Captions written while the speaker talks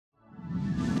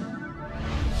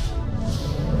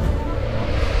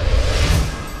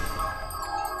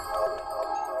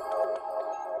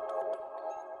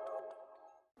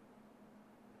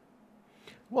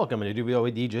Welcome to a new video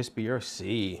with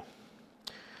Djsprc.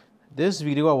 This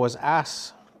video I was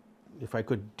asked if I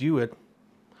could do it,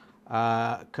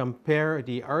 compare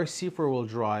the RC four-wheel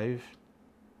drive,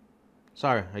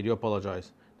 sorry, I do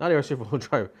apologize, not the RC four-wheel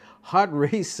drive, hot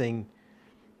racing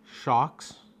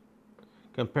shocks,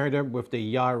 compare them with the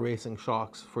yacht racing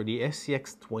shocks for the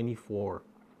SCX24.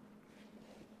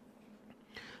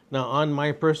 Now on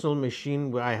my personal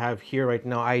machine I have here right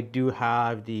now, I do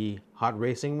have the hot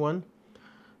racing one.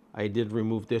 I did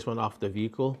remove this one off the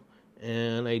vehicle,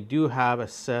 and I do have a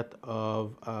set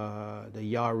of the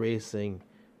yacht racing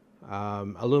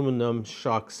aluminum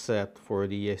shock set for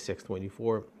the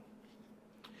SCX24.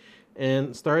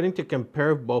 And starting to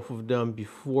compare both of them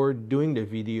before doing the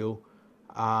video,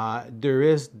 there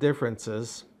is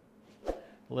differences.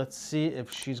 Let's see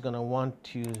if she's gonna want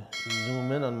to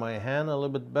zoom in on my hand a little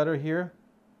bit better here.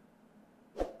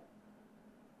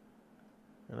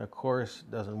 And of course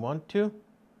doesn't want to.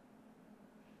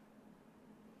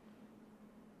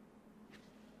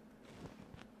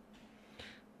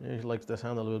 He likes the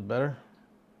sound a little bit better.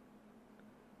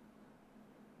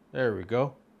 There we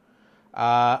go.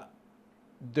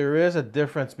 There is a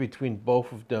difference between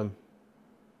both of them.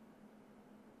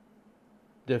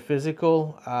 The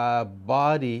physical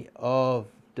body of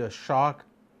the shock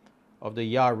of the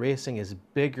yacht racing is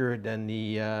bigger than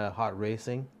the hot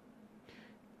racing.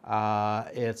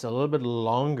 It's a little bit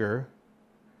longer.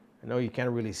 I know you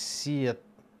can't really see it,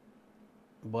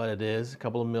 but it is a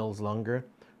couple of mils longer.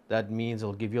 That means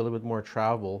it'll give you a little bit more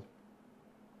travel.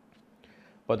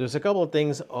 But there's a couple of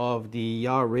things of the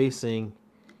yacht racing,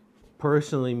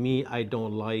 personally me, I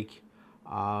don't like.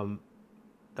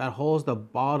 That holds the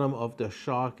bottom of the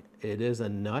shock. It is a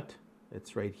nut.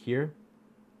 It's right here.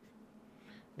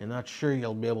 I'm not sure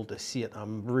you'll be able to see it.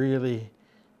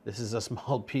 This is a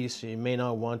small piece, so you may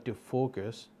not want to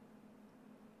focus.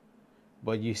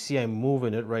 But you see I'm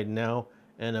moving it right now,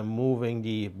 and I'm moving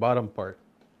the bottom part.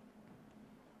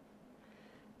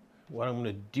 What I'm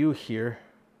going to do here,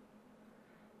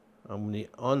 I'm going to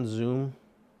unzoom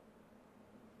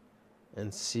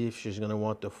and see if she's going to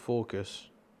want to focus.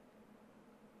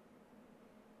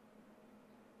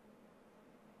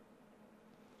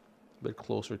 A bit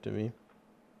closer to me.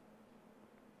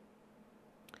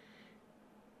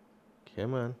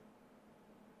 Come on.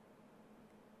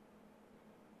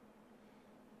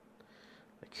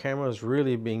 The camera is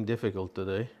really being difficult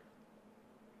today.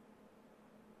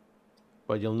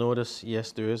 But you'll notice,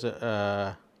 yes, there is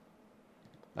a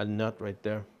nut right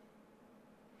there.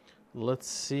 Let's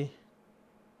see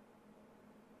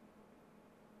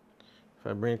if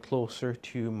I bring it closer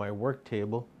to my work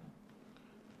table.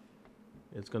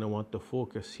 It's going to want to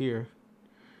focus here.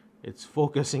 It's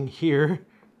focusing here.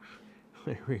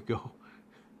 There we go.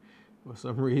 For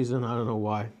some reason, I don't know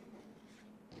why.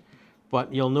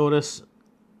 But you'll notice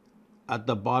at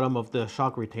the bottom of the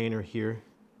shock retainer here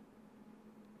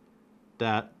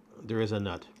that there is a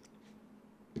nut.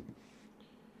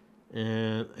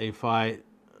 And if I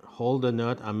hold the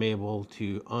nut, I'm able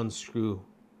to unscrew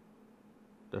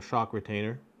the shock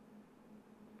retainer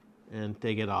and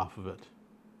take it off of it.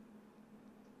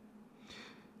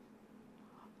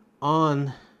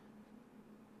 On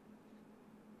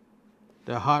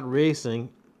the hot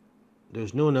racing,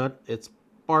 there's no nut. It's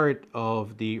part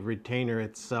of the retainer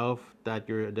itself that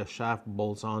the shaft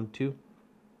bolts onto.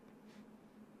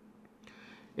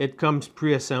 It comes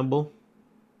pre-assembled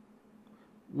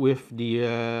with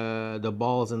the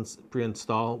balls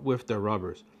pre-installed with the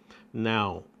rubbers.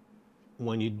 Now,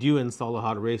 when you do install the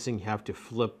hot racing, you have to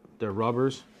flip the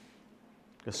rubbers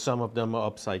because some of them are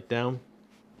upside down.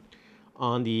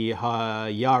 On the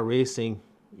yacht racing,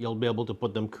 you'll be able to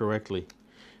put them correctly.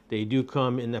 They do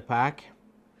come in the pack,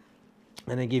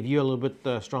 and they give you a little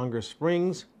bit stronger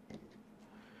springs.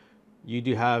 You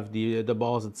do have the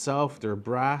balls itself. They're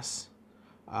brass.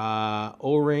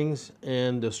 O-rings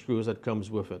and the screws that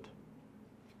comes with it.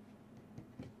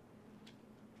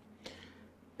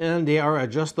 And they are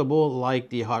adjustable like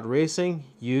the hot racing.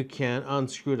 You can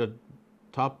unscrew the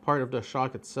top part of the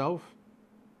shock itself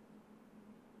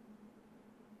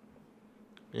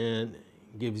and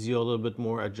gives you a little bit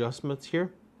more adjustments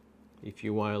here if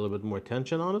you want a little bit more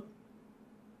tension on it.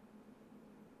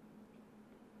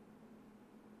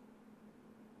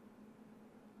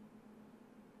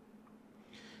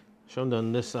 Shown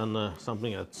done this on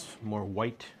something that's more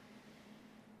white.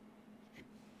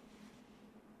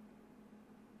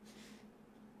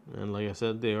 And like I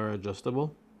said, they are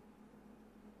adjustable.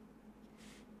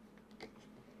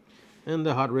 And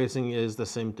the hot racing is the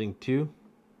same thing too.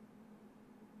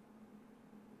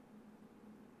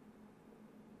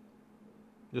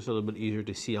 Just a little bit easier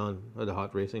to see on the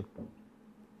hot racing.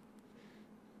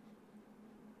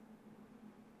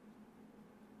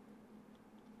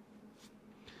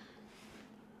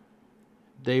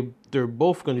 they're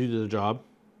both going to do the job.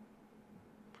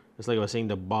 It's like I was saying,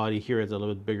 the body here is a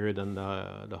little bit bigger than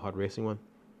the hot racing one.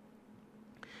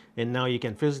 And now you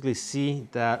can physically see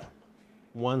that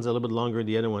one's a little bit longer than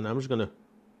the other one. I'm just going to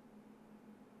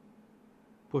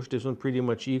push this one pretty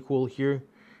much equal here.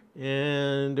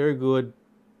 And they're good.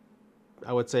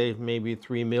 I would say maybe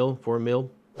 3 mil, 4 mil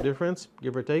difference,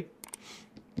 give or take.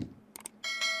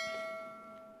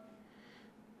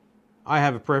 I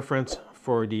have a preference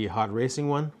for the hot racing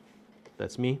one.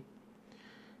 That's me.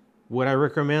 Would I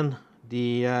recommend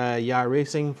the yacht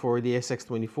racing for the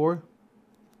SCX24?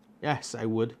 Yes, I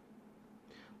would.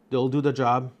 They'll do the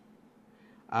job.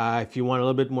 If you want a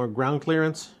little bit more ground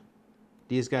clearance,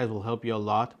 these guys will help you a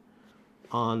lot.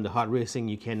 On the hot racing,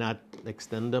 you cannot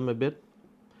extend them a bit.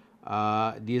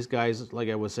 These guys, like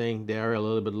I was saying, they are a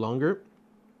little bit longer.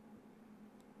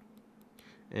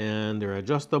 And they're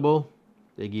adjustable.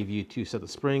 They give you 2 sets of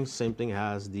springs. Same thing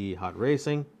as the hot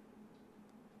racing.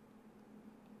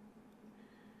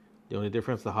 The only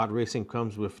difference, the hot racing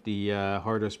comes with the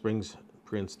harder springs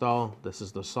pre-installed. This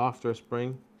is the softer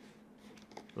spring.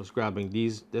 I was grabbing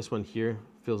these. This one here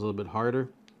feels a little bit harder.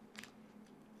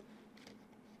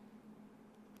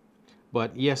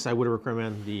 But yes, I would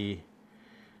recommend the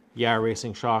yacht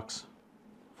racing shocks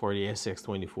for the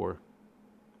SCX24.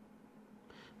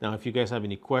 Now, if you guys have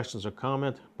any questions or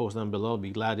comment, post them below. I'll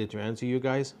be glad to answer you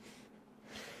guys.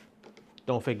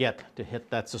 Don't forget to hit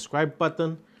that subscribe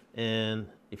button. And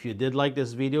if you did like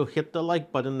this video, hit the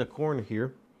like button in the corner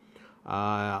here.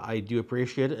 I do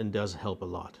appreciate it and does help a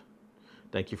lot.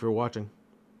 Thank you for watching.